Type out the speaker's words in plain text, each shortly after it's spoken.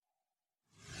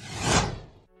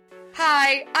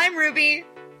Hi, I'm Ruby.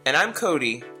 And I'm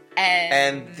Kodi.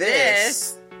 And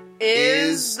this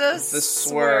is the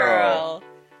Swirl.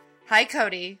 Hi,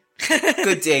 Kodi.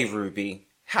 Good day, Ruby.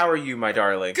 How are you, my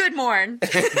darling? Good morn.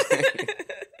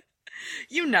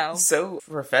 You know. So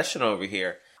professional over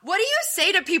here. What do you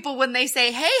say to people when they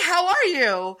say, hey, how are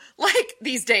you? Like,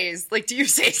 these days. Like, do you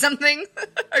say something?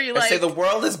 Are you like... I say the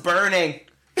world is burning.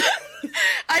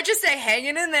 I just say,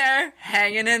 hanging in there,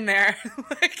 hanging in there.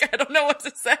 Like, I don't know what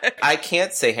to say. I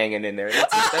can't say hanging in there.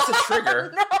 That's a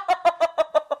trigger. No.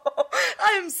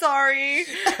 I'm sorry.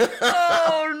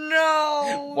 Oh,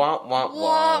 no. Womp, womp,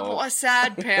 womp. A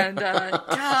sad panda.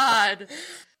 God.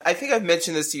 I think I've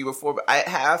mentioned this to you before, but I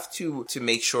have to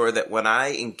make sure that when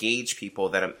I engage people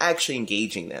that I'm actually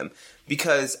engaging them,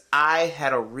 because I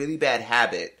had a really bad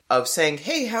habit of saying,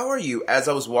 hey, how are you? As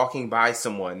I was walking by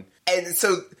someone. And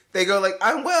so they go like,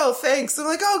 I'm well, thanks. I'm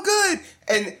like, oh,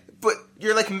 good. But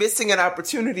you're like missing an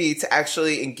opportunity to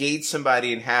actually engage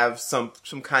somebody and have some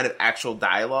kind of actual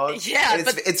dialogue. Yeah. And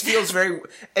it feels very,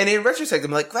 and in retrospect,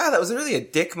 I'm like, wow, that was really a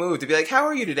dick move to be like, how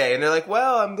are you today? And they're like,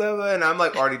 well, I'm blah, blah, and I'm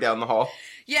like already down the hall.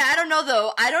 Yeah, I don't know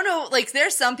though. I don't know, like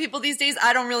there's some people these days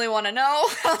I don't really want to know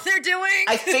how they're doing.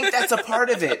 I think that's a part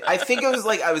of it. I think it was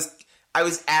like I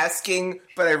was asking,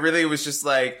 but I really was just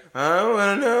like, I don't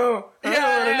want to know. I don't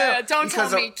want to know. Don't because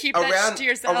tell me. Keep that to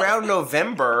yourself. Around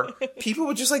November, people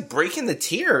would just like break into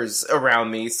tears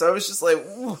around me. So I was just like,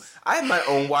 ooh, I have my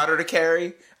own water to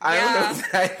carry. I don't know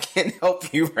if I can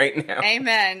help you right now.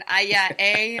 Amen.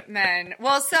 Amen.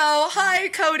 Well, so, hi,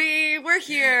 Kodi. We're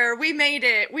here. We made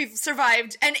it. We've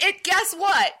survived. And guess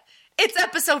what? It's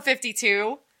episode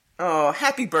 52. Oh,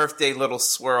 happy birthday, little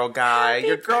swirl guy.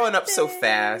 You're growing up so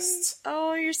fast.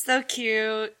 Oh, you're so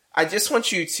cute. I just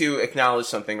want you to acknowledge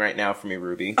something right now for me,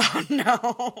 Ruby. Oh,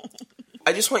 no.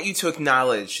 I just want you to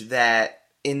acknowledge that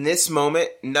in this moment,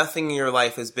 nothing in your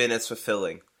life has been as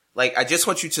fulfilling. Like, I just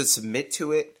want you to submit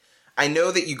to it. I know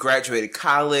that you graduated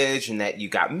college and that you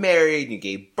got married and you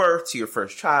gave birth to your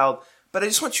first child, but I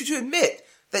just want you to admit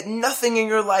that nothing in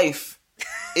your life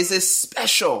is as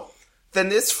special than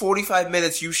this 45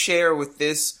 minutes you share with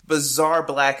this bizarre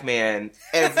black man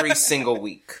every single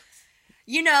week.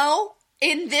 You know,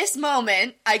 in this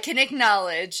moment, I can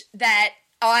acknowledge that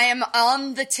I am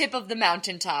on the tip of the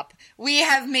mountaintop. We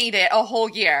have made it a whole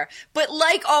year. But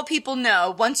like all people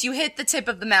know, once you hit the tip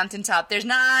of the mountaintop, you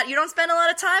don't spend a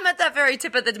lot of time at that very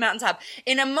tip of the mountaintop.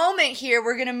 In a moment here,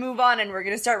 we're going to move on and we're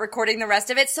going to start recording the rest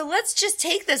of it. So let's just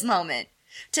take this moment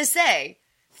to say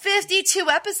 52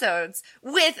 episodes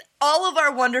with all of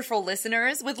our wonderful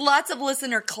listeners, with lots of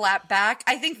listener clap back.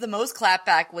 I think the most clap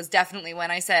back was definitely when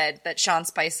I said that Sean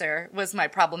Spicer was my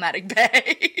problematic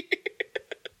bae.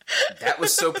 That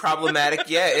was so problematic.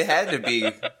 Yeah, it had to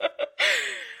be.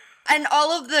 And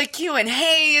all of the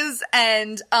Q&As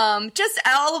and just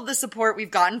all of the support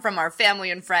we've gotten from our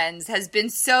family and friends has been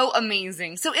so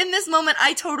amazing. So in this moment,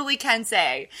 I totally can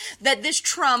say that this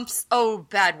trumps,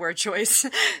 bad word choice,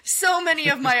 so many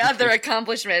of my other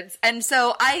accomplishments. And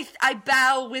so I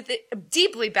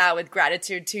deeply bow with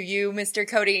gratitude to you, Mr.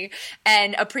 Kodi,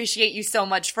 and appreciate you so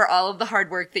much for all of the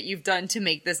hard work that you've done to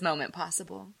make this moment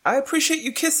possible. I appreciate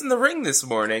you kissing the ring this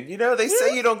morning. You know, they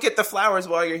say you don't get the flowers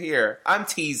while you're here. I'm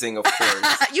teasing, of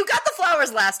course. You got the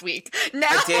flowers last week. Now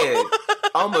I did.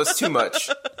 Almost too much.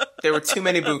 There were too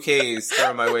many bouquets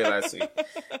thrown my way last week.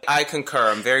 I concur.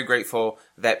 I'm very grateful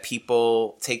that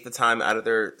people take the time out of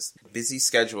their busy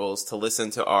schedules to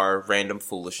listen to our random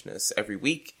foolishness every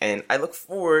week. And I look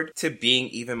forward to being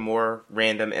even more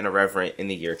random and irreverent in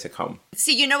the year to come.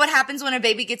 See, you know what happens when a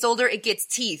baby gets older? It gets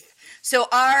teeth. So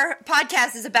our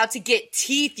podcast is about to get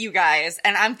teeth, you guys,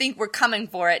 and I think we're coming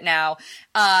for it now.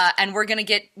 And we're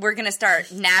gonna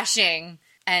start gnashing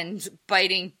and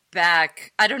biting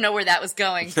back. I don't know where that was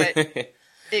going, but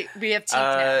we have teeth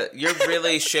now. You're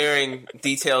really sharing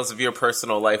details of your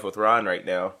personal life with Ron right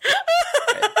now.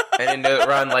 I didn't know that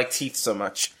Ron liked teeth so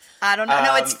much. I don't know.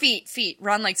 No, it's feet. Feet.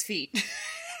 Ron likes feet.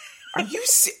 Are you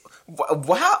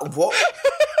wow? What?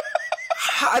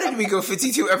 How did we go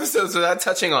 52 episodes without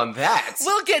touching on that?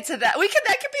 We'll get to that. That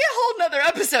could be a whole nother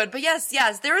episode. But yes,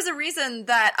 there is a reason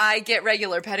that I get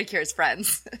regular pedicures,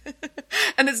 friends.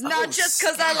 And it's not just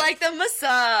because I like the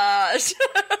massage.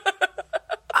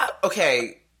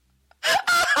 Okay.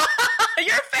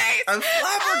 Your face! I'm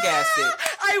flabbergasted.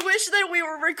 I wish that we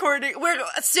were recording.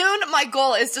 Soon, my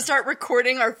goal is to start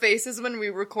recording our faces when we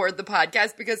record the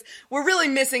podcast, because we're really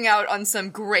missing out on some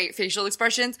great facial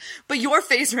expressions. But your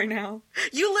face right now,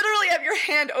 you literally have your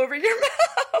hand over your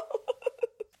mouth.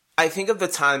 I think of the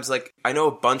times, like, I know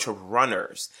a bunch of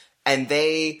runners, and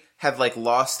they have like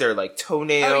lost their like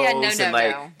toenails and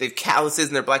like they've calluses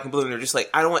and they're black and blue and they're just like,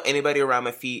 I don't want anybody around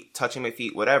my feet, touching my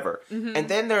feet, whatever. Mm-hmm. And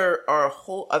then there are a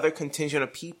whole other contingent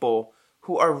of people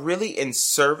who are really in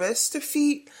service to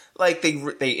feet. Like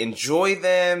they enjoy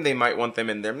them. They might want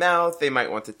them in their mouth. They might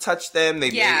want to touch them.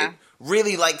 They may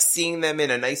really like seeing them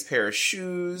in a nice pair of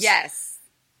shoes. Yes.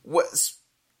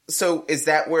 So is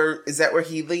that where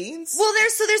he leans? Well,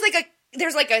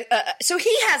 so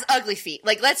he has ugly feet.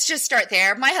 Like, let's just start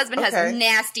there. My husband has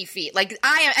nasty feet. Like,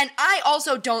 I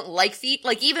also don't like feet.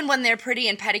 Like, even when they're pretty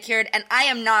and pedicured, and I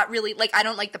am not really, like, I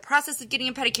don't like the process of getting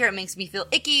a pedicure. It makes me feel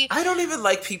icky. I don't even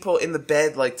like people in the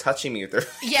bed, like, touching me with their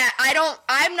feet. Yeah,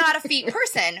 I'm not a feet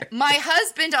person. My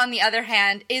husband, on the other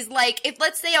hand, is like, if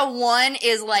let's say a 1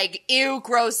 is like, ew,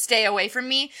 gross, stay away from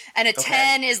me, and a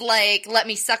 10 is like, let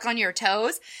me suck on your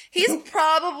toes, he's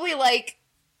probably like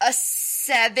a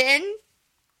 7.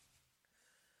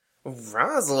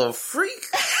 Ron's a little freak.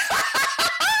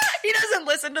 He doesn't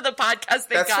listen to the podcast.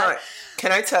 That's fine.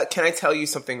 Can I tell you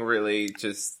something really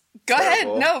just Go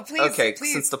terrible? ahead. No, please. Okay,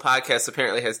 please. Since the podcast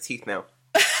apparently has teeth now.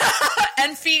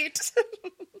 And feet.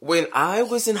 When I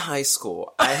was in high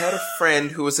school, I had a friend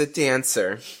who was a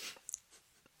dancer.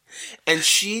 And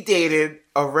she dated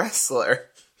a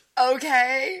wrestler.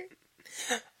 Okay.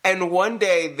 And one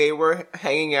day they were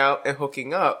hanging out and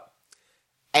hooking up.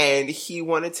 And he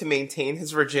wanted to maintain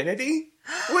his virginity,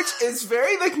 which is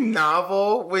very, like,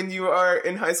 novel when you are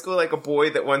in high school, like, a boy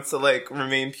that wants to, like,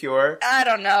 remain pure. I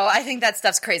don't know. I think that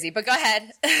stuff's crazy, but go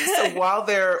ahead. So while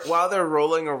they're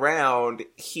rolling around,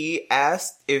 he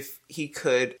asked if he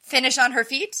could... Finish on her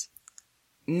feet?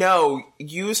 No,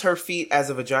 use her feet as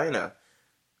a vagina.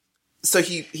 So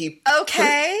he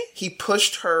Okay. He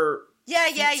pushed her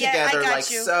together, I got like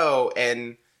you. so,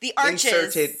 and... The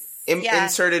arches.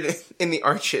 Inserted in the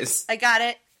arches. I got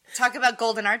it. Talk about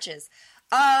golden arches.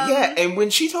 Yeah, and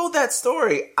when she told that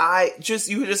story,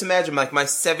 you could just imagine, like, my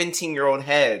 17-year-old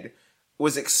head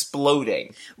was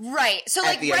exploding. Right. So,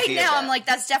 like, right now, I'm like,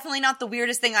 that's definitely not the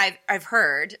weirdest thing I've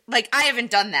heard. Like, I haven't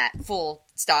done that, full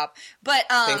stop. But,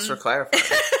 Thanks for clarifying.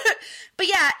 But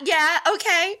yeah,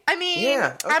 okay. I mean,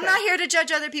 I'm not here to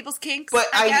judge other people's kinks, but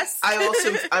I guess.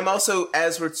 I'm also,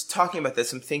 as we're talking about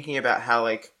this, I'm thinking about how,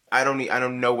 like, I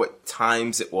don't know what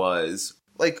times it was.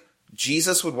 Like,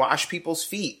 Jesus would wash people's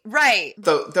feet. Right.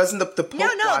 Doesn't the Pope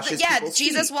wash his people's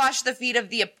Jesus feet? washed the feet of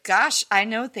gosh, I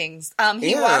know things.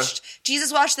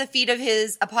 Jesus washed the feet of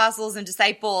his apostles and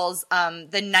disciples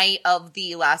the night of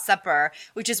the Last Supper,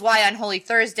 which is why on Holy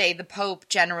Thursday the Pope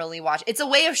generally it's a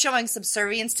way of showing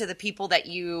subservience to the people that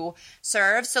you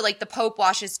serve. So, like, the Pope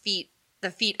washes the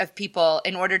feet of people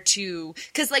in order to,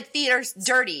 because, like, feet are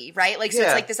dirty, right? Like, so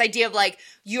it's like this idea of, like,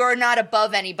 you're not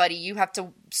above anybody. You have to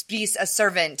be a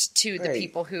servant to the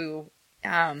people who,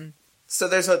 So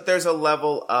there's a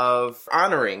level of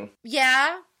honoring.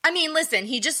 Yeah. I mean, listen,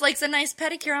 he just likes a nice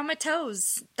pedicure on my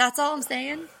toes. That's all I'm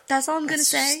saying. That's all I'm going to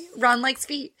say. Ron likes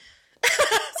feet.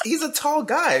 He's a tall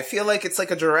guy. I feel like it's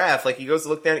like a giraffe. Like, he goes to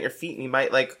look down at your feet and he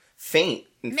might, like, faint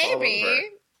and fall over.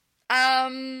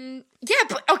 Yeah,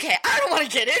 but okay, I don't want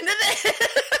to get into this.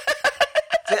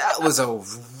 That was a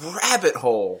rabbit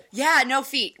hole. Yeah, no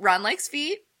feet. Ron likes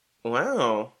feet.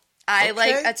 Wow.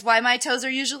 That's why my toes are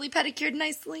usually pedicured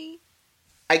nicely.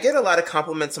 I get a lot of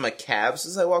compliments on my calves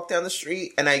as I walk down the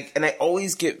street, and I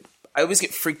always get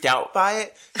freaked out by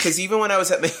it, because even when I was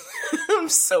at my, I'm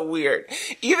so weird.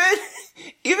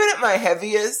 Even at my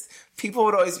heaviest, people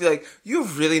would always be like, "You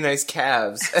have really nice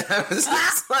calves," and I was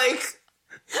just like,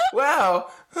 wow,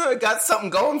 I got something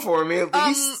going for me at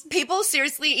least. People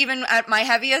seriously, even at my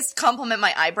heaviest, compliment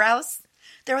my eyebrows.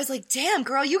 They're always like, damn,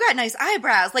 girl, you got nice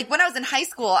eyebrows. Like, when I was in high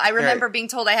school, I remember being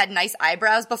told I had nice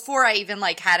eyebrows before I even,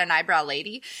 like, had an eyebrow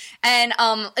lady. And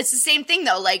it's the same thing,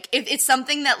 though. Like, if it's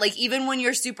something that, like, even when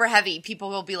you're super heavy, people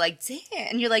will be like, damn.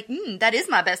 And you're like, that is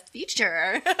my best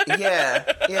feature.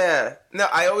 Yeah. No,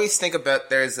 I always think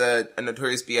about, there's a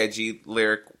Notorious B.I.G.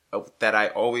 lyric that I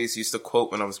always used to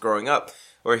quote when I was growing up,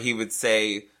 where he would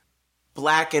say,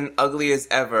 black and ugly as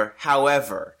ever,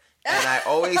 however. And I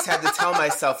always had to tell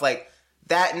myself, like,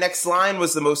 that next line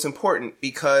was the most important,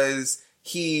 because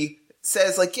he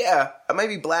says, like, yeah, I might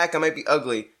be black, I might be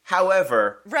ugly.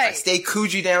 However, I stay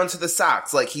Coogee down to the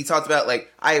socks. Like, he talked about,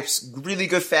 like, I have really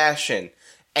good fashion,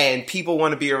 and people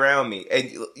want to be around me.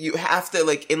 And you have to,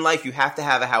 like, in life, you have to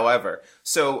have a however.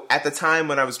 So at the time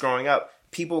when I was growing up,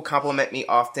 people compliment me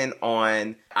often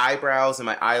on eyebrows and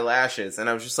my eyelashes. And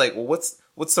I was just like, well, what's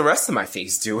What's the rest of my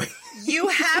face doing? You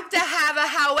have to have a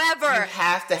however. You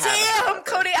have to have Damn,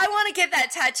 Kodi, I want to get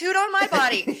that tattooed on my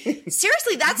body.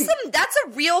 Seriously, that's a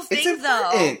real thing,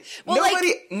 though. Well,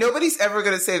 nobody's ever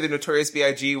going to say the Notorious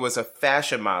B.I.G. was a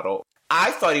fashion model. I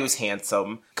thought he was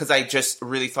handsome because I just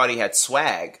really thought he had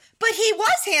swag. But he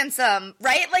was handsome,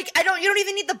 right? Like, you don't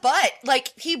even need the butt.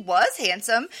 Like, he was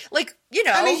handsome. Like, you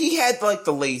know. I mean, he had, like,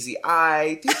 the lazy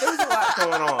eye. There was a lot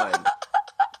going on.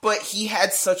 But he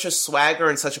had such a swagger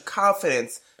and such a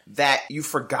confidence that you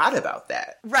forgot about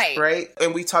that. Right. Right?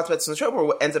 And we talked about this on the show, but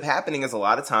what ends up happening is a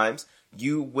lot of times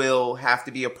you will have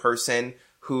to be a person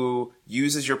who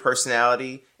uses your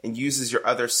personality and uses your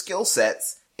other skill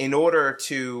sets in order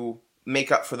to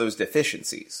make up for those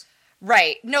deficiencies.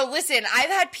 Right. No, listen, I've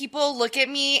had people look at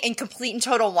me in complete and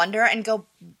total wonder and go,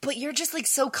 but you're just, like,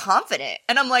 so confident.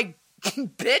 And I'm like,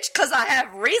 bitch, because I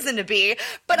have reason to be,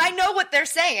 but I know what they're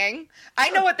saying.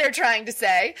 I know what they're trying to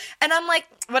say. And I'm like,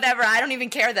 whatever, I don't even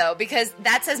care, though, because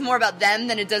that says more about them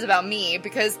than it does about me.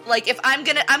 Because, like, if I'm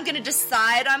gonna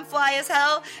decide I'm fly as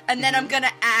hell, and then I'm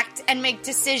gonna act and make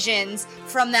decisions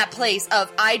from that place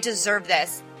of, I deserve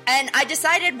this. And I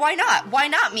decided, why not? Why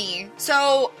not me?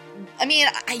 So, I mean,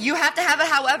 you have to have a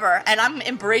however, and I'm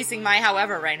embracing my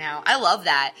however right now. I love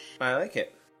that. I like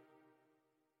it.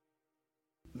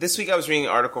 This week I was reading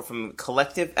an article from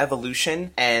Collective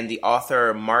Evolution and the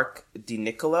author Mark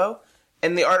DiNiccolo,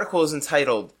 and the article is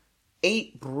entitled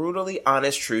 8 Brutally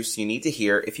Honest Truths You Need to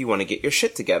Hear If You Want to Get Your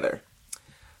Shit Together.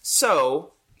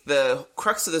 So, the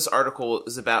crux of this article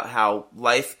is about how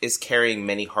life is carrying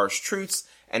many harsh truths,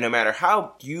 and no matter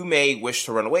how you may wish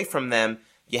to run away from them,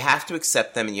 you have to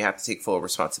accept them and you have to take full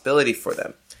responsibility for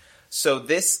them. So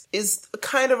this is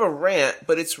kind of a rant,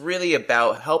 but it's really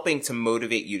about helping to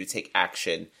motivate you to take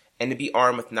action and to be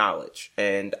armed with knowledge.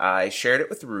 And I shared it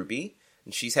with Ruby,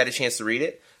 and she's had a chance to read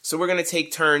it. So we're going to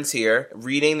take turns here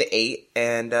reading the 8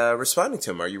 and responding to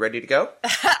them. Are you ready to go?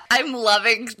 I'm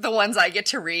loving the ones I get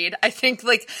to read. I think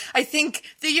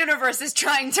the universe is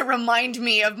trying to remind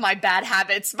me of my bad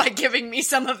habits by giving me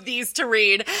some of these to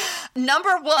read.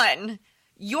 Number 1,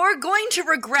 you're going to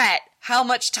regret how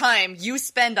much time you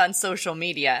spend on social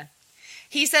media.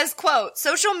 He says, quote,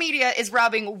 social media is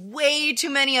robbing way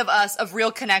too many of us of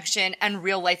real connection and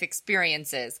real life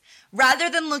experiences. Rather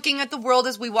than looking at the world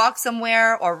as we walk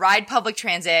somewhere or ride public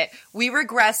transit, we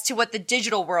regress to what the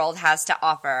digital world has to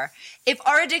offer. If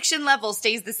our addiction level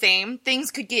stays the same, things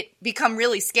could become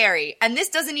really scary. And this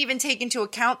doesn't even take into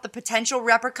account the potential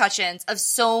repercussions of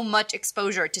so much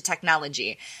exposure to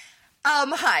technology.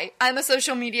 Hi, I'm a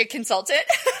social media consultant.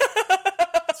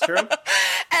 It's true.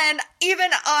 And even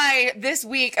I, this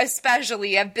week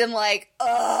especially, have been like,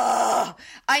 ugh,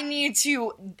 I need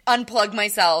to unplug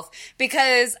myself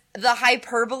because the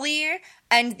hyperbole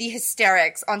and the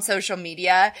hysterics on social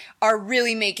media are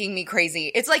really making me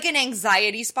crazy. It's like an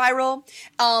anxiety spiral.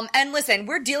 And listen,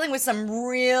 we're dealing with some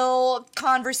real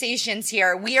conversations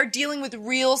here. We are dealing with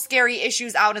real scary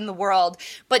issues out in the world,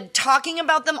 but talking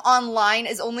about them online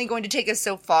is only going to take us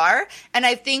so far. And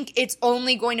I think it's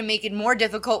only going to make it more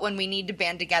difficult when we need to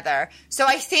band together. So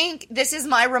I think this is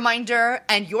my reminder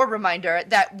and your reminder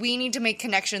that we need to make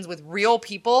connections with real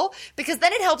people, because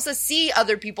then it helps us see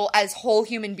other people as whole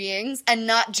human beings and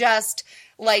not just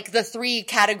like the 3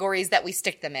 categories that we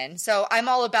stick them in. So I'm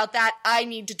all about that. I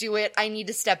need to do it. I need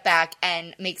to step back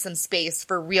and make some space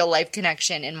for real life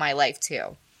connection in my life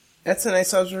too. That's a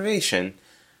nice observation.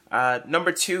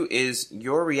 Number 2 is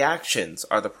your reactions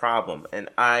are the problem. And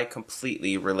I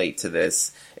completely relate to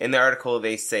this. In the article,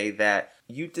 they say that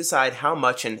you decide how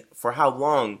much and for how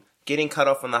long getting cut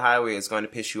off on the highway is going to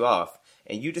piss you off.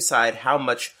 And you decide how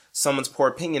much someone's poor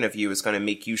opinion of you is going to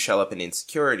make you shell up in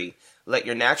insecurity. Let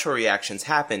your natural reactions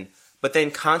happen, but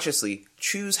then consciously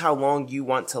choose how long you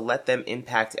want to let them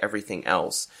impact everything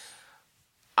else.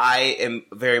 I am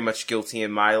very much guilty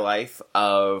in my life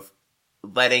of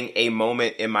letting a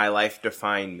moment in my life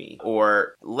define me,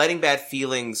 or letting bad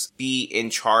feelings be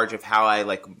in charge of how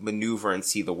I maneuver and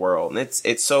see the world. And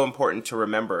it's so important to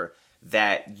remember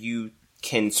that you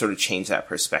can sort of change that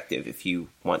perspective if you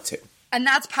want to. And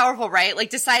that's powerful, right? Like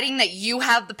deciding that you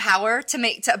have the power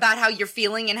about how you're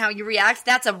feeling and how you react.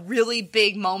 That's a really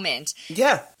big moment.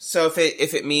 Yeah. So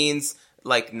if it means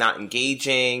not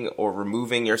engaging or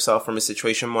removing yourself from a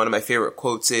situation, one of my favorite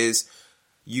quotes is,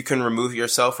 you can remove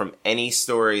yourself from any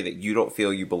story that you don't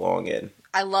feel you belong in.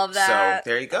 I love that. So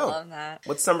there you go. I love that.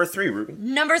 What's number 3, Ruby?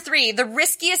 Number 3, the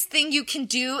riskiest thing you can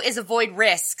do is avoid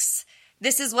risks.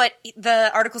 This is what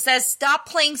the article says. Stop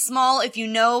playing small if you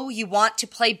know you want to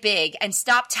play big, and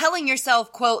stop telling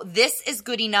yourself, quote, this is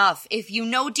good enough, if you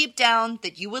know deep down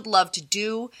that you would love to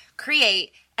do,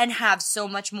 create, and have so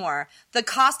much more. The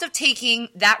cost of taking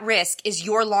that risk is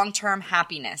your long-term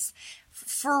happiness.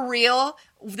 For real,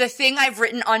 the thing I've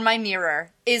written on my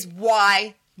mirror is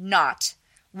why not?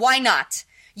 Why not?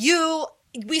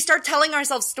 We start telling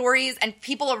ourselves stories and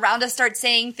people around us start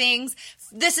saying things.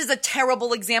 This is a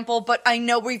terrible example, but I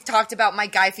know we've talked about my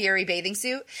Guy Fieri bathing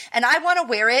suit and I want to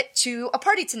wear it to a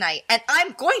party tonight. And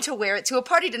I'm going to wear it to a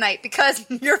party tonight because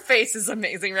your face is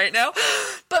amazing right now.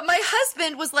 But my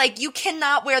husband was like, you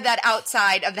cannot wear that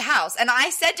outside of the house. And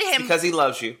I said to him, because he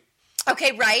loves you.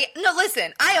 Okay, right? No,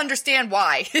 listen, I understand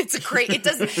why.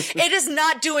 It is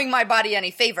not doing my body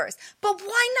any favors. But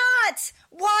why not?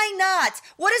 Why not?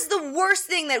 What is the worst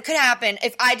thing that could happen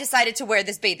if I decided to wear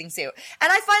this bathing suit?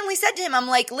 And I finally said to him, I'm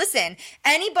like, listen,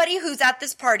 anybody who's at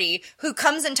this party who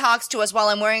comes and talks to us while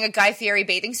I'm wearing a Guy Fieri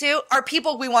bathing suit are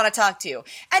people we want to talk to.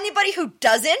 Anybody who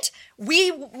doesn't,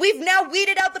 we've now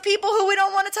weeded out the people who we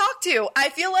don't want to talk to. I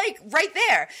feel like right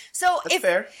there. So That's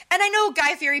fair. And I know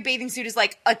Guy Fieri bathing suit is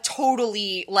like a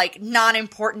totally like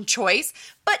non-important choice,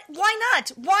 but why not?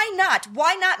 Why not?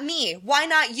 Why not me? Why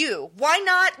not you? Why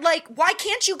not, like, why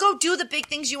can't you go do the big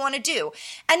things you want to do?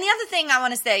 And the other thing I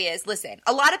want to say is, listen,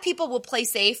 a lot of people will play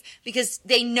safe because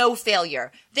they know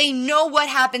failure. They know what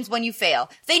happens when you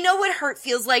fail. They know what hurt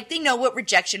feels like. They know what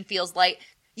rejection feels like.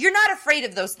 You're not afraid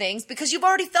of those things because you've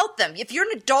already felt them. If you're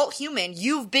an adult human,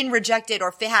 you've been rejected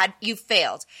or you've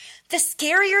failed. The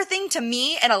scarier thing to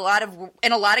me in a lot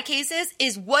of cases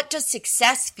is, what does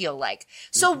success feel like?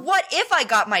 So what if I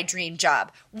got my dream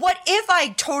job? What if I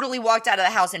totally walked out of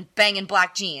the house in banging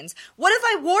black jeans? What if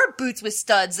I wore boots with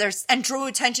studs and drew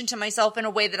attention to myself in a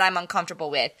way that I'm uncomfortable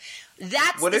with?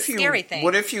 That's the scary thing.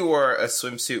 What if you wore a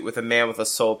swimsuit with a man with a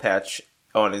soul patch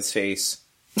on his face?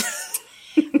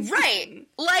 Right.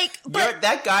 Like, but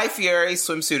that Guy Fieri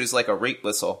swimsuit is like a rape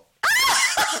whistle.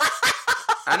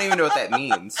 I don't even know what that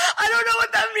means. I don't know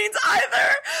what that means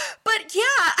either. But yeah,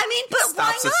 I mean, but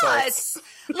Stops why not? assaults.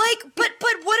 Like, but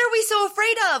what are we so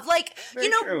afraid of? Like, Very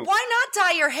true. why not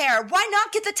dye your hair? Why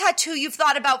not get the tattoo you've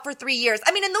thought about for 3 years?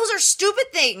 I mean, and those are stupid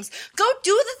things. Go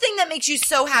do the thing that makes you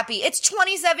so happy. It's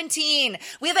 2017.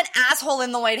 We have an asshole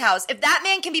in the White House. If that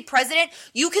man can be president,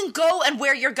 you can go and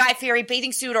wear your Guy Fieri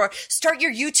bathing suit or start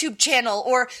your YouTube channel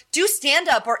or do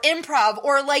stand-up or improv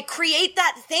or like create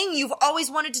that thing you've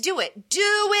always wanted to do it.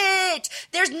 Do it.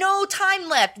 There's no time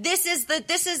left. This is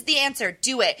the answer.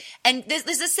 Do it. And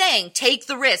this is saying, take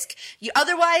the risk.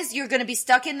 Otherwise, you're going to be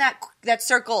stuck in that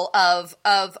circle of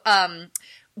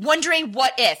wondering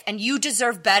what if, and you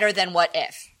deserve better than what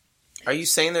if. Are you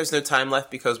saying there's no time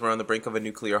left because we're on the brink of a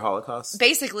nuclear holocaust?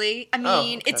 Basically. I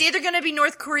mean, okay. It's either going to be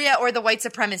North Korea or the white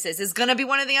supremacists. It's going to be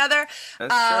one or the other.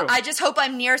 That's true. I just hope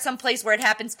I'm near some place where it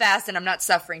happens fast and I'm not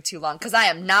suffering too long, because I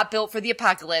am not built for the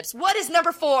apocalypse. What is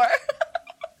number 4?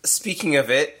 Speaking of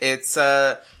it, it's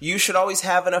you should always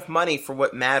have enough money for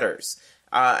what matters.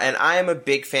 And I am a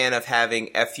big fan of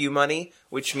having FU money,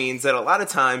 which means that a lot of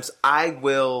times I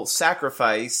will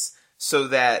sacrifice so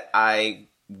that I,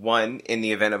 1, in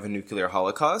the event of a nuclear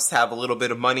holocaust, have a little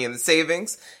bit of money in the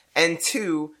savings, and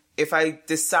 2, if I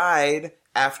decide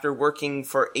after working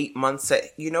for 8 months that,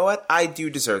 you know what, I do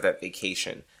deserve that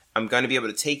vacation, I'm going to be able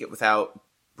to take it without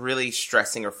really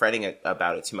stressing or fretting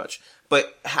about it too much.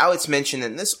 But how it's mentioned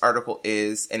in this article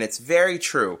is, and it's very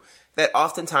true, that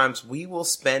oftentimes we will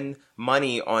spend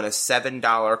money on a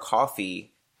 $7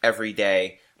 coffee every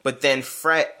day, but then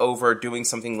fret over doing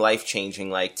something life-changing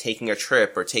like taking a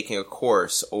trip or taking a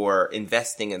course or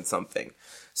investing in something.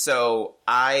 So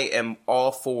I am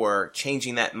all for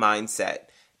changing that mindset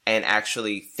and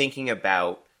actually thinking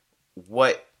about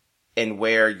what and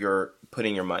where you're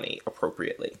putting your money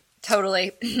appropriately.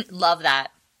 Totally. Love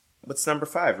that. What's number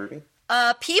 5, Ruby?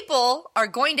 People are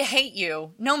going to hate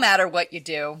you no matter what you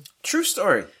do. True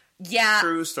story. Yeah.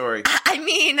 True story. I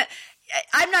mean,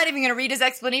 I'm not even going to read his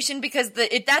explanation because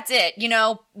that's it. You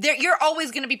know, you're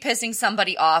always going to be pissing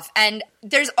somebody off, and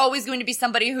there's always going to be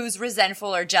somebody who's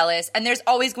resentful or jealous, and there's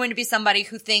always going to be somebody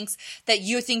who thinks that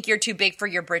you think you're too big for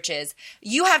your britches.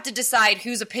 You have to decide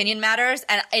whose opinion matters,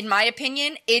 and in my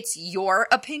opinion, it's your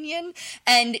opinion,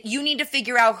 and you need to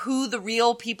figure out who the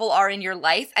real people are in your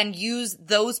life and use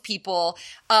those people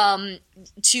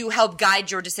to help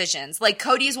guide your decisions. Like,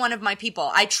 Kodi is one of my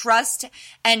people. I trust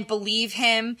and believe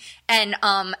him and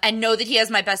know that he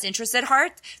has my best interest at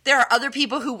heart. There are other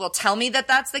people who will tell me that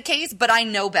that's the case, but I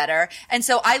know better. And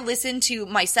so I listen to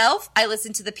myself. I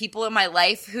listen to the people in my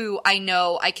life who I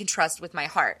know I can trust with my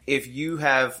heart. If you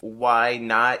have why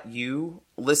not you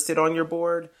listed on your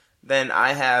board, then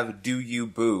I have do you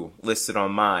boo listed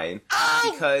on mine.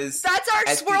 Oh, because that's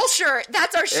our swirl shirt.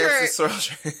 That's our shirt. It's a swirl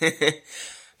shirt.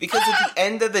 Because at the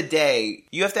end of the day,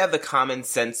 you have to have the common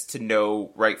sense to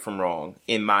know right from wrong,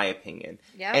 in my opinion.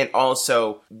 Yeah. And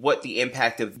also what the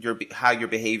impact of how your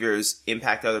behaviors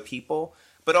impact other people.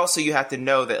 But also you have to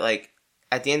know that, like,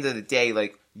 at the end of the day,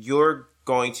 like, you're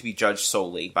going to be judged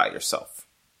solely by yourself.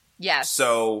 Yes.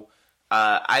 So,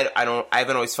 I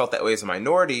haven't always felt that way as a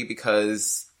minority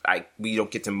because we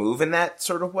don't get to move in that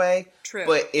sort of way. True.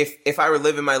 But if I were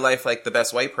living my life like the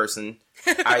best white person,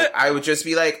 I would just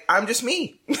be like, I'm just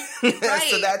me. Right.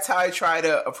 So that's how I try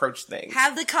to approach things.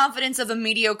 Have the confidence of a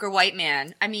mediocre white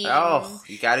man. I mean... Oh,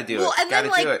 you gotta do it. Well, and then,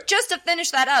 like, just to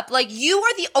finish that up, like, you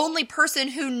are the only person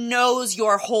who knows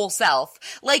your whole self.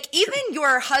 Like, even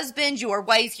your husband, your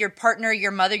wife, your partner,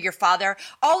 your mother, your father,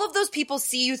 all of those people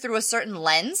see you through a certain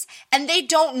lens, and they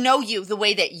don't know you the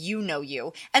way that you know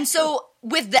you. And so,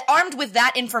 armed with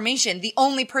that information, the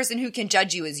only person who can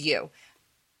judge you is you.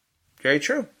 Very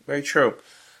true. Very true.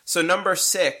 So number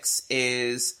 6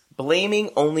 is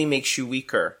blaming only makes you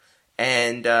weaker.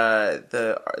 And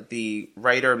the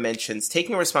writer mentions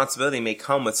taking responsibility may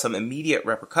come with some immediate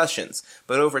repercussions,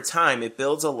 but over time it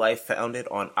builds a life founded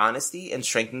on honesty and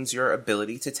strengthens your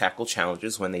ability to tackle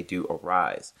challenges when they do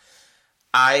arise.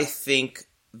 I think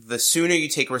the sooner you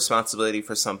take responsibility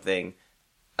for something,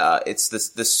 it's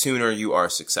the sooner you are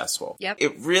successful. Yep.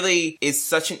 It really is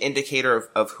such an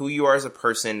indicator of who you are as a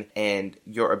person and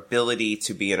your ability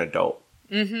to be an adult.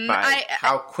 Mm-hmm. By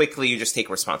how quickly you just take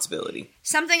responsibility.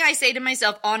 Something I say to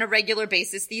myself on a regular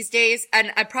basis these days,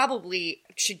 and I probably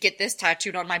should get this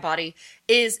tattooed on my body,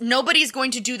 is nobody's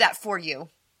going to do that for you.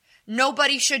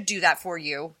 Nobody should do that for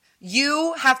you.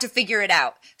 You have to figure it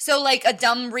out. So, like, a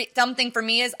dumb thing for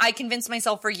me is I convinced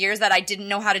myself for years that I didn't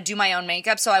know how to do my own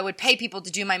makeup, so I would pay people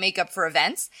to do my makeup for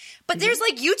events. But there's,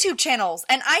 like, YouTube channels,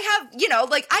 and I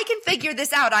have, like, I can figure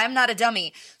this out. I am not a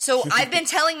dummy. So I've been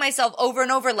telling myself over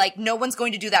and over, like, no one's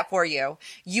going to do that for you.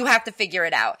 You have to figure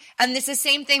it out. And it's the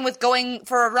same thing with going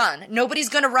for a run. Nobody's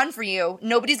going to run for you.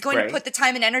 Nobody's going to put the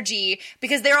time and energy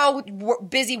because they're all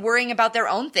busy worrying about their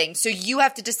own thing. So you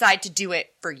have to decide to do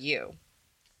it for you.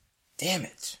 Damn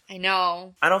it. I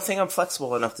know. I don't think I'm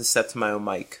flexible enough to step to my own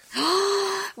mic.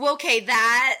 Well, okay,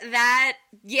 that,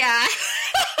 yeah.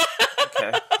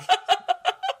 Okay.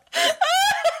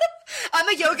 I'm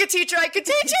a yoga teacher, I could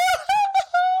teach you.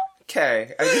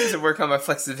 Okay, I need to work on my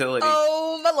flexibility.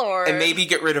 Oh, my lord. And maybe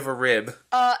get rid of a rib.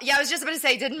 Yeah, I was just about to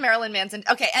say, didn't Marilyn Manson...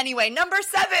 Okay, anyway, number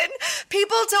 7.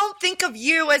 People don't think of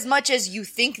you as much as you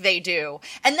think they do.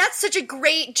 And that's such a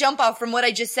great jump off from what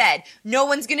I just said. No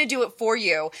one's gonna do it for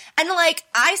you. And, like,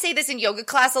 I say this in yoga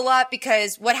class a lot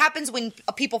because what happens when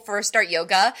people first start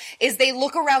yoga is they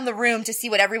look around the room to see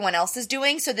what everyone else is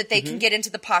doing so that they can get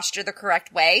into the posture the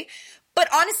correct way. But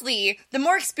honestly, the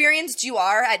more experienced you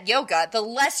are at yoga, the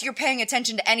less you're paying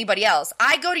attention to anybody else.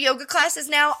 I go to yoga classes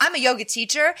now. I'm a yoga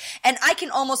teacher, and I can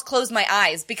almost close my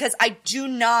eyes because I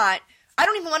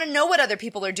don't even want to know what other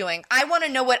people are doing. I want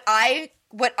to know what I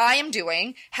am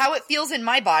doing, how it feels in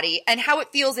my body, and how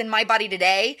it feels in my body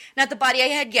today. Not the body I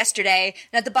had yesterday,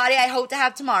 not the body I hope to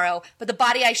have tomorrow, but the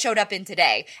body I showed up in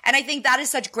today. And I think that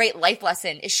is such a great life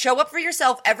lesson, is show up for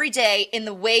yourself every day in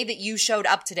the way that you showed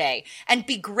up today. And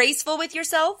be graceful with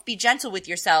yourself, be gentle with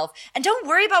yourself, and don't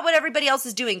worry about what everybody else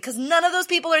is doing, because none of those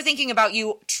people are thinking about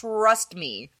you. Trust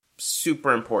me.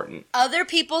 Super important. Other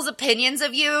people's opinions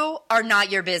of you are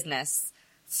not your business.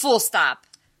 Full stop.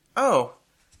 Oh.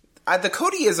 The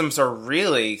Kodiisms are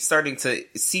really starting to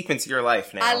seep into your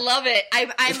life now. I love it.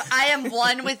 I am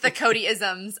one with the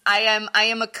Kodiisms. I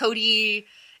am a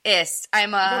Kodiist.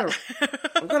 I'm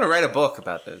gonna write a book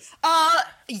about this.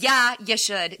 Yeah, you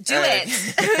should. Do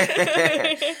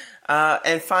it.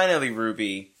 And finally,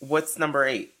 Ruby, what's number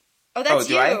 8? Oh, that's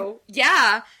you.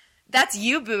 Yeah. That's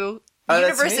you, boo. The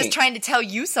universe is trying to tell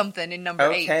you something in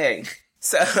number 8. Okay.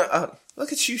 So,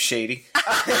 look at you, Shady.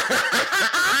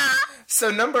 So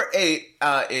number 8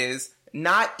 is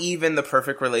not even the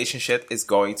perfect relationship is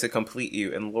going to complete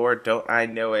you. And Lord, don't I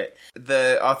know it.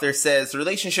 The author says,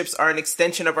 relationships are an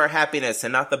extension of our happiness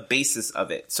and not the basis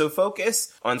of it. So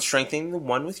focus on strengthening the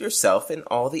one with yourself and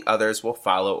all the others will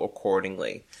follow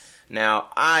accordingly. Now,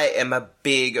 I am a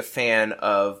big fan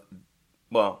of,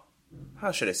 well,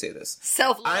 how should I say this?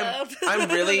 Self-love. I'm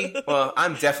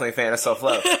definitely a fan of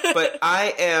self-love. But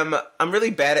I'm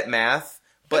really bad at math.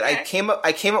 But okay.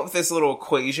 I came up with this little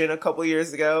equation a couple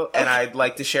years ago, and I'd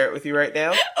like to share it with you right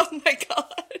now. Oh my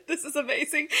god, this is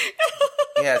amazing.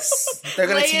 Yes, they're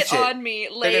going to teach it. Lay it on me.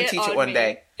 They're going to teach it one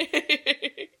day.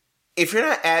 If you're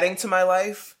not adding to my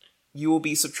life, you will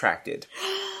be subtracted.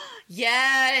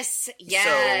 Yes.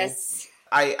 So,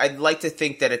 I'd like to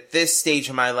think that at this stage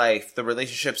of my life, the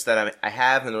relationships that I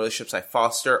have and the relationships I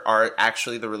foster are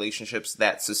actually the relationships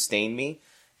that sustain me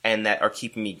and that are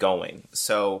keeping me going.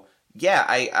 So, yeah,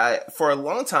 I for a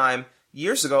long time,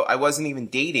 years ago, I wasn't even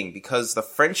dating because the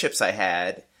friendships I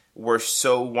had were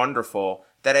so wonderful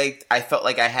that I felt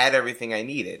like I had everything I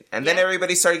needed. And then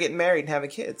everybody started getting married and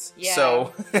having kids. Yeah.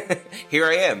 So here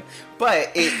I am.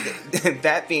 But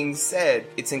that being said,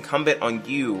 it's incumbent on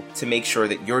you to make sure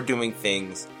that you're doing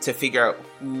things to figure out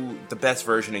who the best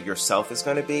version of yourself is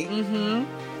going to be.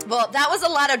 Mm-hmm. Well, that was a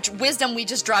lot of wisdom we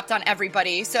just dropped on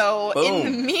everybody. So in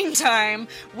the meantime,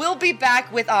 we'll be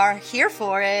back with our Here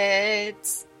For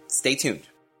It. Stay tuned.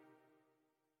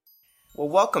 Well,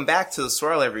 welcome back to the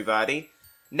Swirl, everybody.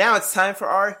 Now it's time for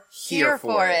our Here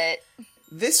For It.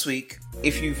 This week,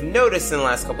 if you've noticed in the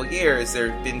last couple of years, there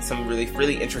have been some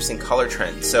really interesting color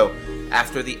trends. So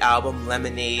after the album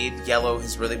Lemonade, yellow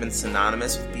has really been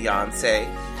synonymous with Beyonce.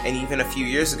 And even a few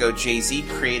years ago, Jay-Z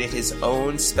created his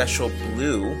own special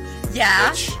blue.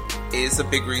 Yeah. Which is a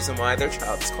big reason why their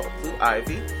child is called Blue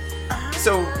Ivy.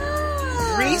 So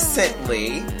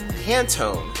recently,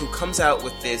 Pantone, who comes out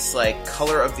with this like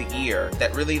color of the year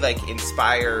that really like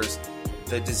inspires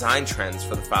the design trends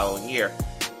for the following year,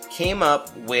 came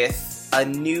up with a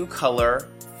new color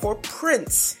for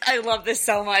Prince. I love this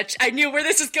so much. I knew where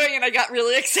this was going and I got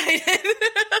really excited.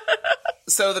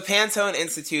 So the Pantone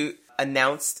Institute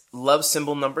announced Love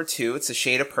Symbol number 2. It's a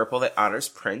shade of purple that honors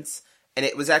Prince. And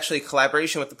it was actually a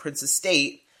collaboration with the Prince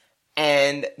estate.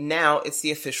 And now it's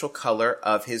the official color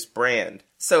of his brand.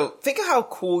 So think of how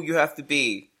cool you have to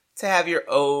be to have your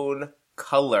own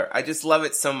color. I just love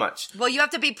it so much. Well, you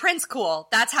have to be Prince cool.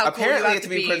 That's how apparently cool you have to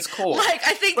be. Prince cool. Like,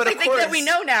 I think that we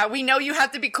know now. We know you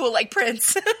have to be cool like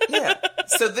Prince. Yeah.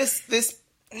 So this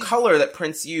color that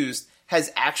Prince used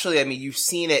has actually, I mean, you've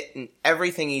seen it in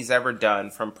everything he's ever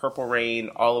done, from Purple Rain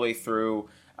all the way through.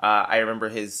 I remember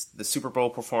the Super Bowl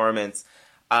performance.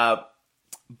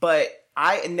 But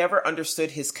I never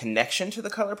understood his connection to the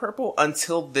color purple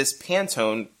until this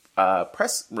Pantone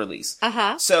press release.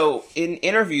 Uh-huh. So in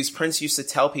interviews, Prince used to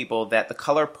tell people that the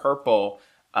color purple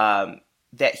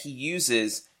that he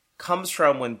uses comes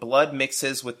from when blood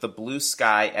mixes with the blue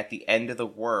sky at the end of the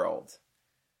world.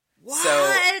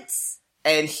 What?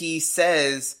 And he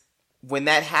says when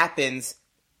that happens,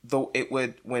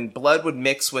 when blood would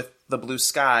mix with the blue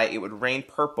sky, it would rain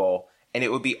purple, and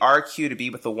it would be our cue to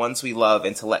be with the ones we love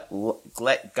and to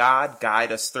let God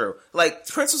guide us through. Like,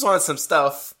 Prince was on some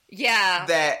stuff. Yeah.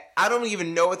 That I don't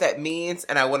even know what that means,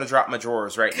 and I want to drop my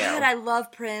drawers right now. God, I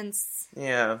love Prince.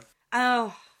 Yeah.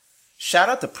 Oh. Shout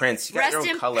out to Prince. You got your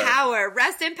own color.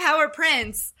 Rest in power,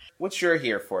 Prince. What's your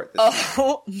Here For It?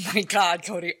 Oh my God,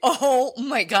 Kodi. Oh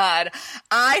my God.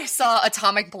 I saw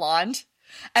Atomic Blonde.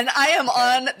 And I am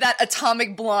on that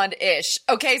Atomic Blonde-ish.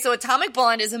 Okay, so Atomic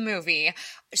Blonde is a movie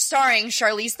starring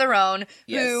Charlize Theron,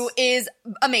 who is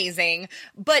amazing.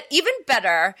 But even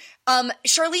better,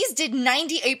 Charlize did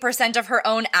 98% of her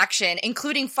own action,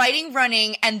 including fighting,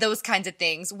 running, and those kinds of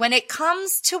things. When it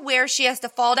comes to where she has to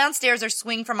fall downstairs or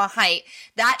swing from a height,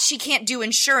 that she can't do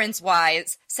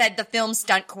insurance-wise, said the film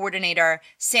stunt coordinator,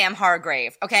 Sam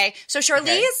Hargrave. Okay? So Charlize...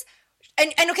 Okay.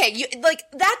 And okay,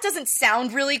 that doesn't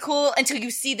sound really cool until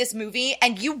you see this movie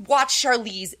and you watch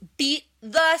Charlize beat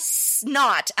the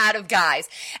snot out of guys.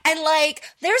 And like,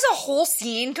 there's a whole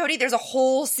scene, Kodi,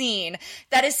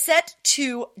 that is set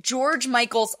to George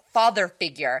Michael's father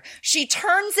figure. She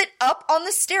turns it up on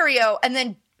the stereo and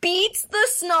then beats the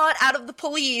snot out of the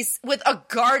police with a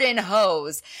garden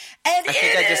hose. And I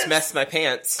think I just messed my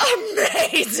pants.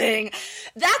 Amazing.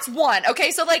 That's one.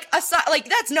 Okay, so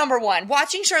that's number one.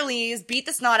 Watching Charlize beat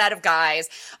the snot out of guys.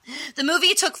 The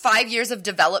movie took 5 years of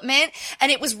development,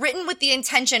 and it was written with the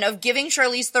intention of giving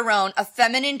Charlize Theron a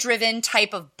feminine-driven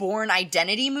type of Bourne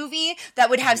Identity movie that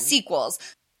would have sequels.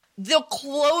 The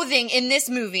clothing in this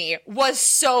movie was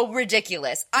so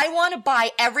ridiculous. I want to buy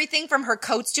everything from her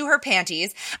coats to her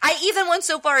panties. I even went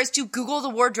so far as to Google the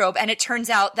wardrobe, and it turns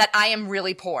out that I am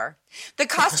really poor. The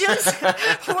costumes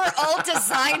were all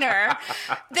designer.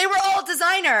 They were all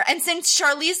designer. And since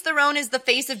Charlize Theron is the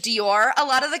face of Dior, a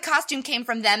lot of the costume came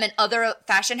from them and other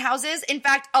fashion houses. In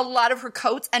fact, a lot of her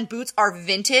coats and boots are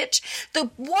vintage.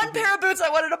 The one pair of boots I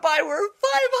wanted to buy were $500.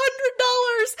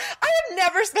 I have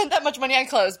never spent that much money on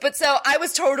clothes. But so I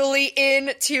was totally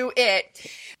into it.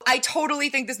 I totally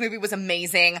think this movie was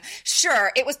amazing.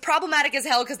 Sure, it was problematic as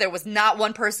hell because there was not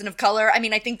one person of color. I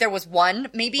mean, I think there was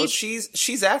one, maybe. Well,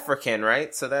 she's African,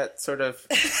 right? So that sort of...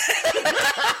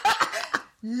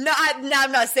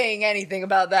 I'm not saying anything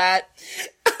about that.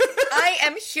 I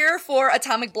am here for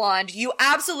Atomic Blonde. You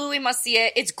absolutely must see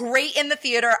it. It's great in the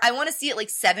theater. I want to see it like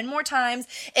 7 more times,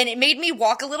 and it made me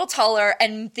walk a little taller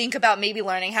and think about maybe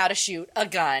learning how to shoot a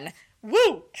gun.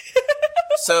 Woo!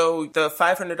 So, the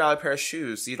 $500 pair of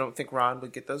shoes, you don't think Ron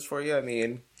would get those for you? I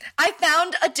mean... I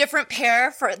found a different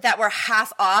pair that were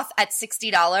half off at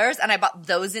 $60, and I bought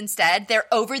those instead.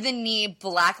 They're over-the-knee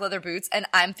black leather boots, and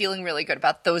I'm feeling really good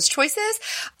about those choices.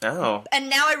 Oh.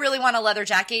 And now I really want a leather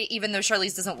jacket, even though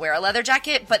Charlize doesn't wear a leather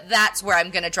jacket, but that's where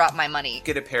I'm going to drop my money.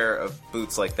 Get a pair of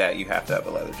boots like that, you have to have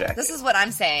a leather jacket. This is what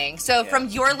I'm saying. So from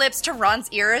your lips to Ron's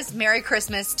ears, Merry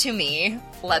Christmas to me,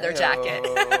 leather jacket.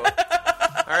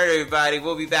 All right, everybody,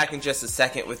 we'll be back in just a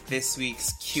second with this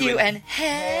week's Q&A.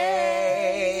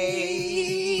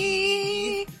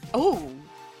 Oh.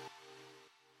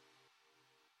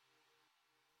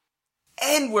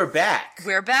 And we're back.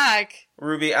 We're back.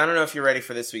 Ruby, I don't know if you're ready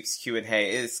for this week's Q&A.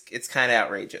 It's kind of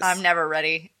outrageous. I'm never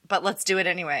ready, but let's do it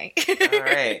anyway. All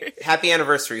right. Happy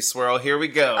anniversary, Swirl. Here we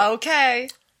go. Okay.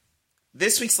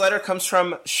 This week's letter comes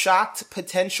from shocked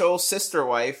potential sister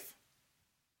wife.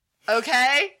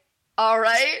 Okay. All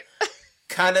right.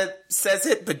 Kind of says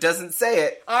it, but doesn't say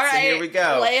it. All right. So here we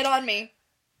go. Lay it on me.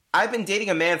 I've been dating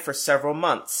a man for several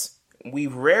months. We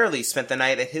rarely spent the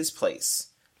night at his place.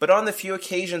 But on the few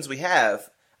occasions we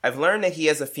have, I've learned that he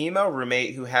has a female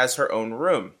roommate who has her own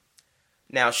room.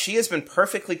 Now, she has been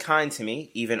perfectly kind to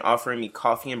me, even offering me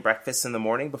coffee and breakfast in the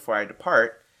morning before I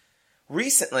depart.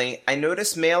 Recently, I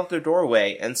noticed mail at the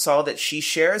doorway and saw that she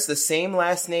shares the same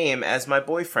last name as my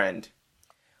boyfriend.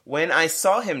 When I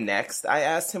saw him next, I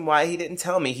asked him why he didn't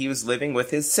tell me he was living with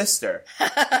his sister.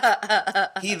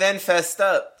 He then fessed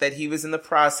up that he was in the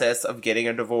process of getting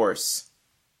a divorce.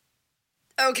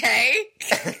 Okay.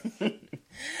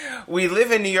 We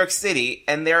live in New York City,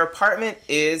 and their apartment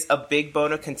is a big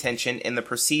bone of contention in the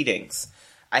proceedings.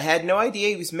 I had no idea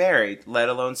he was married, let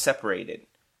alone separated.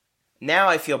 Now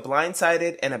I feel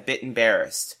blindsided and a bit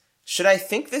embarrassed. Should I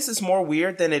think this is more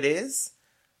weird than it is?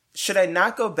 Should I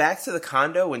not go back to the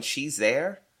condo when she's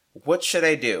there? What should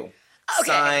I do? Okay.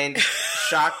 Signed,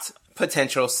 shocked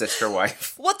potential sister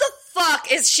wife. What the fuck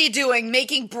is she doing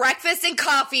making breakfast and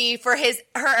coffee for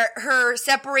her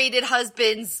separated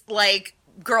husband's, like,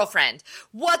 girlfriend?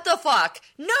 What the fuck?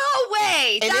 No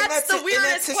way! And That's the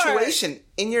weirdest in that situation, part.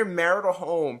 in your marital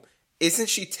home, isn't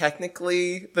she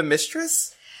technically the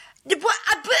mistress? But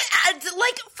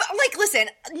listen,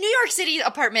 New York City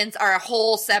apartments are a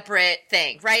whole separate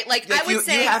thing, right? Like I would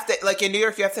say, you have to, like in New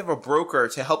York, you have to have a broker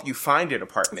to help you find an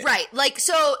apartment, right? Like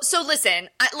so listen,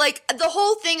 the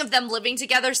whole thing of them living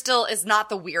together still is not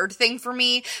the weird thing for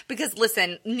me because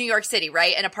listen, New York City,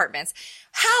 right, and apartments.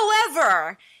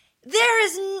 However, there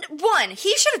is one.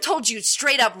 He should have told you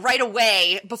straight up right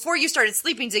away before you started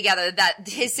sleeping together that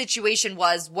his situation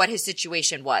was what his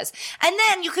situation was. And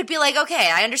then you could be like,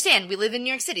 okay, I understand. We live in New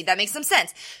York City. That makes some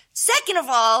sense. Second of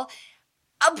all,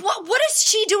 what is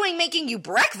she doing making you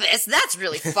breakfast? That's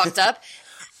really fucked up.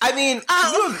 I mean,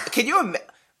 can you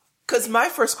because my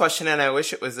first question, and I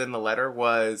wish it was in the letter,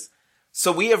 was,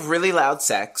 so we have really loud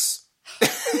sex.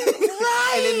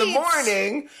 Right. And in the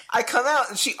morning, I come out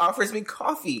and she offers me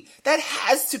coffee. That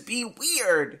has to be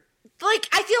weird. Like,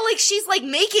 I feel like she's, like,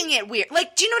 making it weird.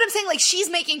 Like, do you know what I'm saying? Like, she's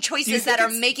making choices that are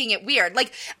making it weird.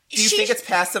 Like, do you think it's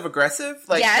passive-aggressive?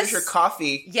 Like, yes. Here's your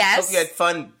coffee. Yes. Hope you had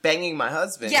fun banging my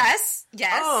husband. Yes.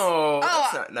 Yes. Oh,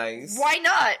 that's not nice. Why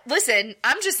not? Listen,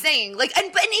 I'm just saying, like, and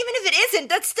even if it isn't,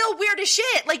 that's still weird as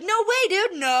shit. Like, no way,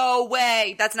 dude. No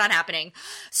way. That's not happening.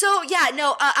 So, yeah,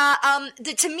 no,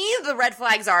 to me, the red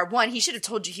flags are, 1, he should have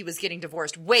told you he was getting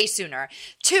divorced way sooner.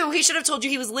 2, he should have told you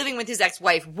he was living with his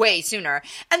ex-wife way sooner.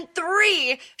 And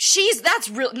 3,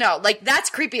 that's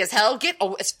creepy as hell. Get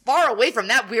as far away from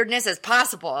that weirdness as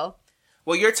possible.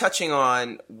 Well, you're touching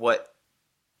on what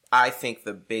I think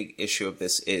the big issue of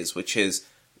this is, which is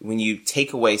when you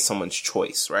take away someone's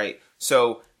choice, right?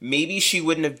 So maybe she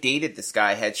wouldn't have dated this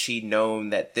guy had she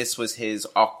known that this was his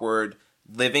awkward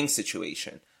living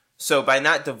situation. So by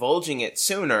not divulging it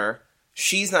sooner,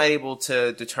 she's not able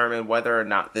to determine whether or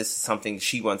not this is something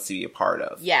she wants to be a part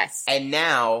of. Yes. And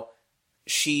now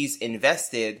she's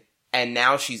invested, and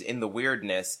now she's in the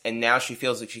weirdness, and now she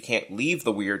feels like she can't leave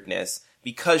the weirdness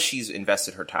because she's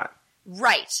invested her time.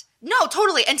 Right. No,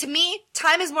 totally. And to me,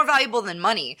 time is more valuable than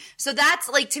money. So that's,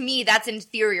 like, to me, that's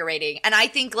infuriating. And I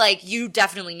think, like, you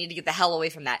definitely need to get the hell away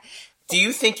from that. Do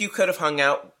you think you could have hung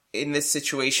out in this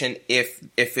situation if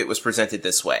it was presented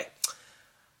this way?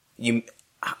 You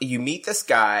meet this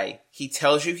guy, He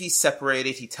tells you he's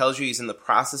separated. He tells you he's in the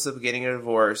process of getting a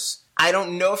divorce. I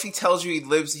don't know if he tells you he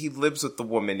lives with the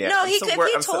woman yet. No, he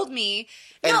told me.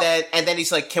 And then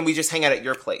he's like, can we just hang out at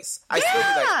your place? I still be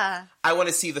like, I want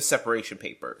to see the separation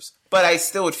papers. But I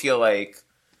still would feel like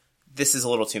this is a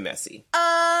little too messy.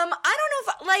 I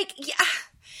don't know if, yeah.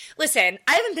 Listen,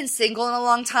 I haven't been single in a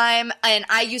long time, and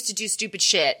I used to do stupid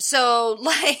shit. So,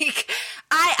 I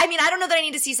mean, I don't know that I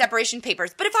need to see separation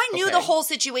papers. But if I knew the whole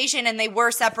situation and they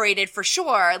were separated for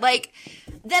sure,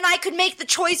 then I could make the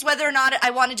choice whether or not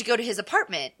I wanted to go to his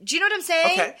apartment. Do you know what I'm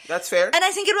saying? Okay, that's fair. And I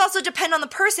think it would also depend on the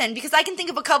person, because I can think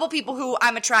of a couple people who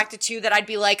I'm attracted to that I'd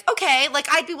be like, okay,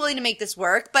 I'd be willing to make this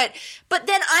work, but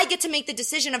then I get to make the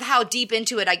decision of how deep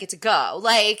into it I get to go.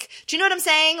 Do you know what I'm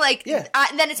saying? Yeah.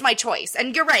 Then it's my choice.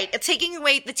 And you're right. The taking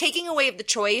away of the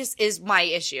choice is my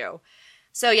issue.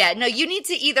 So yeah, no, you need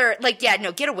to either,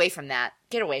 get away from that.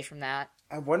 Get away from that.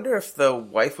 I wonder if the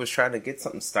wife was trying to get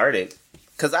something started.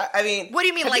 Because, I mean... What do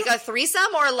you mean, a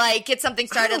threesome? Or, get something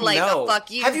started oh,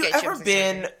 fuck you? Have you ever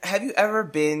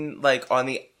been, on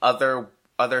the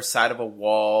other side of a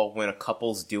wall when a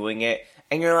couple's doing it,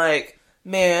 and you're like,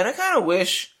 man, I kind of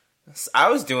wish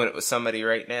I was doing it with somebody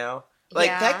right now.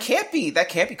 That can't be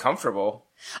comfortable.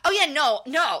 Oh, yeah, no.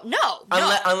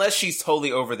 Unless she's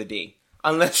totally over the D.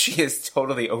 Unless she is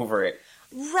totally over it.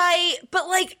 Right, but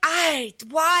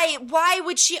why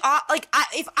would she,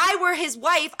 if I were his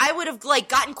wife, I would have,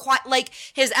 gotten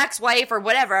his ex-wife or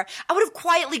whatever, I would have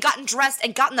quietly gotten dressed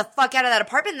and gotten the fuck out of that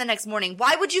apartment the next morning.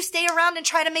 Why would you stay around and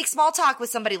try to make small talk with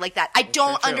somebody like that? I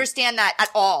don't understand that at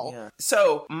all. Yeah.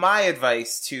 So, my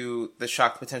advice to the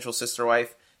shocked potential sister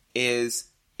wife is,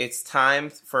 it's time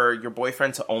for your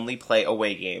boyfriend to only play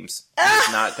away games.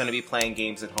 He's not going to be playing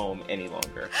games at home any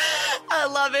longer. I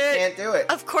love it. Can't do it.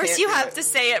 Of course you have to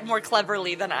say it more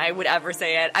cleverly than I would ever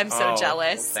say it. I'm so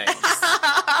jealous. Well, thanks.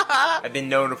 I've been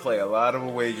known to play a lot of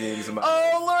away games in my life.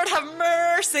 Oh, Lord have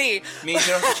mercy. It means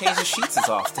you don't have to change the sheets as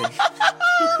often.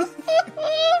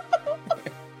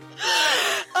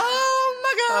 Oh,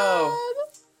 my God. Oh.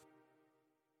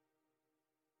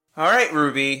 All right,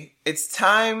 Ruby, it's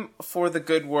time for the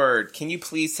good word. Can you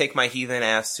please take my heathen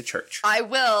ass to church? I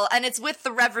will, and it's with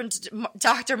the Reverend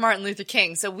Dr. Martin Luther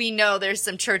King, so we know there's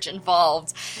some church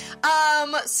involved.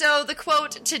 So the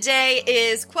quote today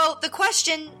is, quote, "The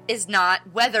question is not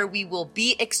whether we will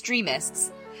be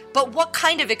extremists, but what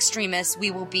kind of extremists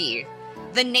we will be.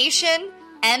 The nation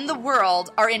and the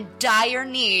world are in dire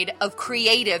need of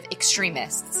creative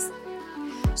extremists."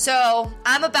 So,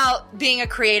 I'm about being a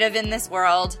creative in this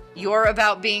world. You're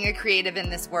about being a creative in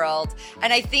this world.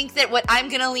 And I think that what I'm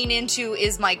gonna lean into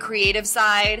is my creative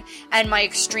side and my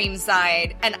extreme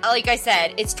side. And like I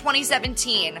said, it's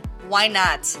 2017. Why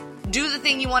not? Do the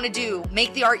thing you want to do.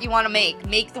 Make the art you want to make.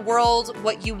 Make the world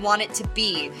what you want it to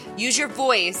be. Use your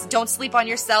voice. Don't sleep on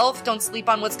yourself. Don't sleep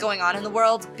on what's going on in the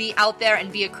world. Be out there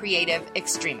and be a creative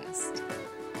extremist.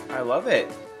 I love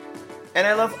it. And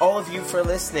I love all of you for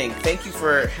listening. Thank you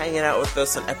for hanging out with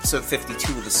us on episode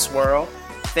 52 of The Swirl.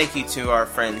 Thank you to our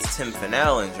friends Tim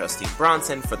Fennell and Justine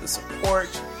Bronson for the support.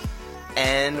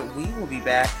 And we will be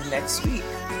back next week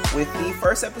with the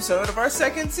first episode of our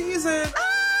second season.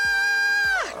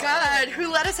 God,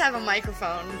 who let us have a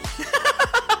microphone?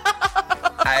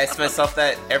 I ask myself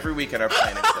that every week in our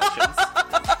planning sessions.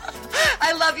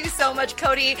 I love you so much,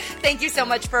 Kodi. Thank you so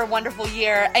much for a wonderful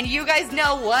year. And you guys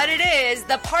know what it is.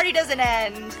 The party doesn't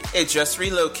end. It just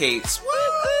relocates.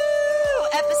 Woo!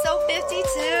 Episode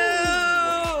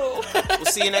 52. We'll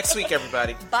see you next week,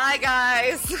 everybody. Bye,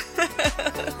 guys.